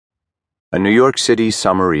A New York City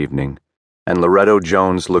summer evening, and Loretto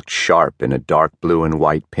Jones looked sharp in a dark blue and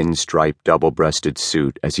white pinstripe double-breasted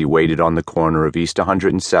suit as he waited on the corner of East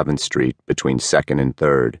 107th Street between 2nd and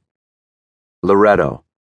 3rd. Loretto,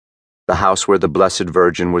 the house where the Blessed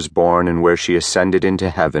Virgin was born and where she ascended into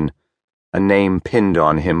heaven, a name pinned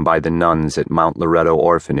on him by the nuns at Mount Loretto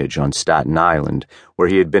Orphanage on Staten Island, where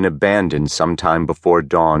he had been abandoned sometime before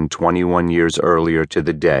dawn 21 years earlier to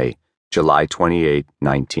the day, July 28,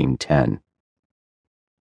 1910.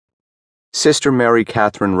 Sister Mary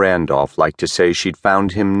Catherine Randolph liked to say she'd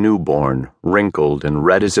found him newborn, wrinkled and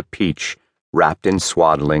red as a peach, wrapped in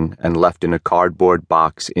swaddling and left in a cardboard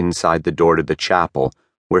box inside the door to the chapel,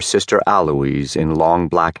 where Sister Aloise, in long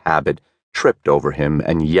black habit, tripped over him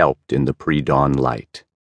and yelped in the pre-dawn light.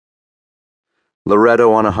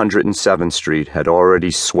 Loretto on 107th Street had already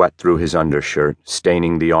sweat through his undershirt,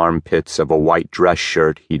 staining the armpits of a white dress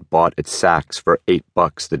shirt he'd bought at Saks for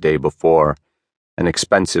 $8 the day before, an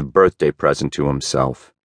expensive birthday present to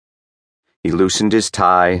himself. He loosened his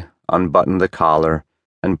tie, unbuttoned the collar,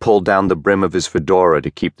 and pulled down the brim of his fedora to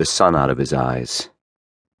keep the sun out of his eyes.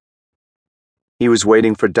 He was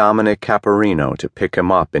waiting for Dominic Caparino to pick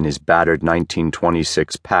him up in his battered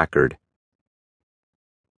 1926 Packard.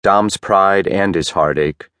 Dom's pride and his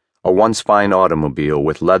heartache, a once fine automobile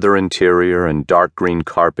with leather interior and dark green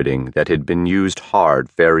carpeting that had been used hard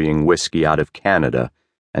ferrying whiskey out of Canada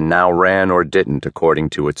and now ran or didn't according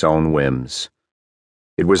to its own whims.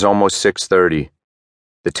 It was almost 6:30.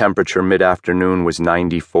 The temperature mid-afternoon was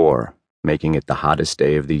 94, making it the hottest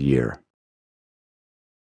day of the year.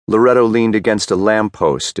 Loretto leaned against a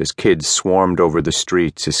lamppost as kids swarmed over the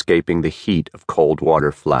streets, escaping the heat of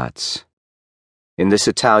Coldwater Flats. In this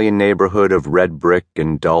Italian neighborhood of red brick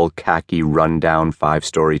and dull khaki run-down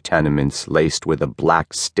 5-story tenements laced with a black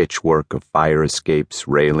stitchwork of fire escapes,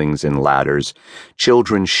 railings, and ladders,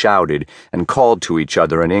 children shouted and called to each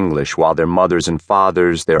other in English while their mothers and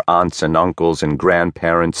fathers, their aunts and uncles and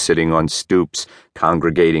grandparents sitting on stoops,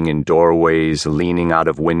 congregating in doorways, leaning out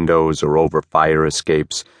of windows or over fire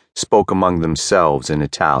escapes, spoke among themselves in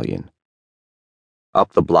Italian.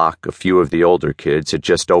 Up the block, a few of the older kids had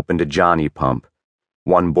just opened a Johnny pump.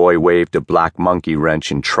 One boy waved a black monkey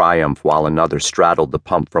wrench in triumph while another straddled the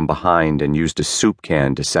pump from behind and used a soup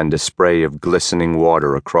can to send a spray of glistening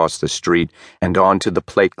water across the street and onto the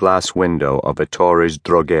plate glass window of Ettore's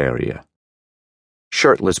Drogheria.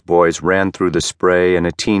 Shirtless boys ran through the spray and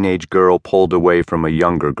a teenage girl pulled away from a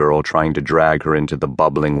younger girl trying to drag her into the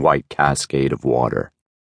bubbling white cascade of water.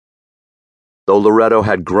 Though Loretto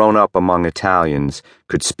had grown up among Italians,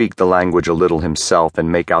 could speak the language a little himself and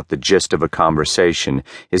make out the gist of a conversation,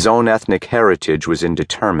 his own ethnic heritage was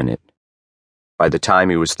indeterminate. By the time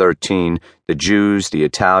he was 13, the Jews, the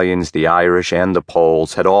Italians, the Irish, and the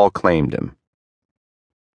Poles had all claimed him.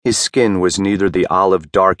 His skin was neither the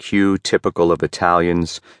olive dark hue typical of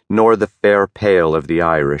Italians, nor the fair pale of the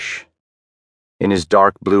Irish. In his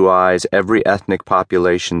dark blue eyes, every ethnic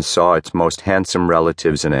population saw its most handsome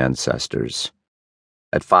relatives and ancestors.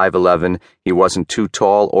 At 5'11", he wasn't too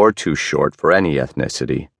tall or too short for any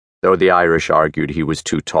ethnicity, though the Irish argued he was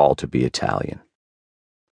too tall to be Italian.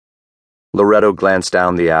 Loretto glanced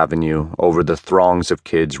down the avenue, over the throngs of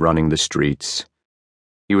kids running the streets.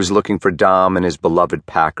 He was looking for Dom and his beloved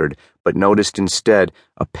Packard, but noticed instead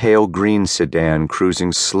a pale green sedan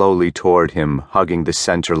cruising slowly toward him, hugging the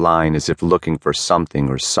center line as if looking for something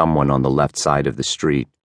or someone on the left side of the street.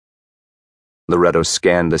 Loretto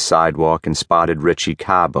scanned the sidewalk and spotted Richie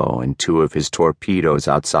Cabo and two of his torpedoes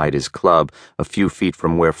outside his club, a few feet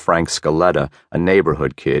from where Frank Scaletta, a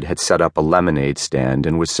neighborhood kid, had set up a lemonade stand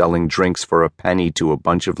and was selling drinks for a penny to a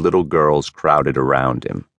bunch of little girls crowded around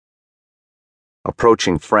him.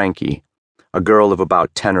 Approaching Frankie, a girl of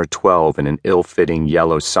about 10 or 12 in an ill-fitting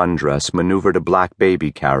yellow sundress maneuvered a black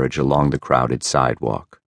baby carriage along the crowded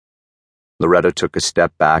sidewalk. Loretto took a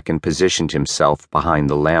step back and positioned himself behind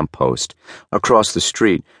the lamppost. Across the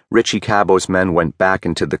street, Richie Cabo's men went back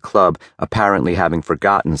into the club, apparently having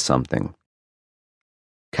forgotten something.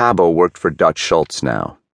 Cabo worked for Dutch Schultz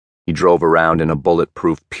now. He drove around in a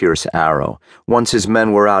bulletproof Pierce Arrow. Once his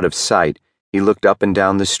men were out of sight, he looked up and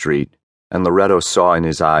down the street, and Loretto saw in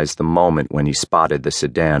his eyes the moment when he spotted the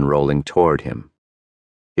sedan rolling toward him.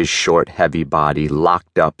 His short, heavy body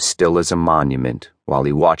locked up still as a monument while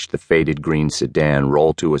he watched the faded green sedan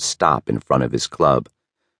roll to a stop in front of his club.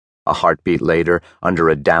 A heartbeat later, under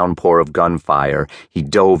a downpour of gunfire, he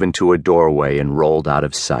dove into a doorway and rolled out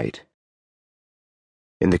of sight.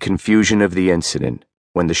 In the confusion of the incident,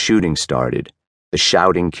 when the shooting started, the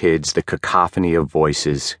shouting kids, the cacophony of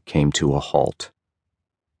voices came to a halt.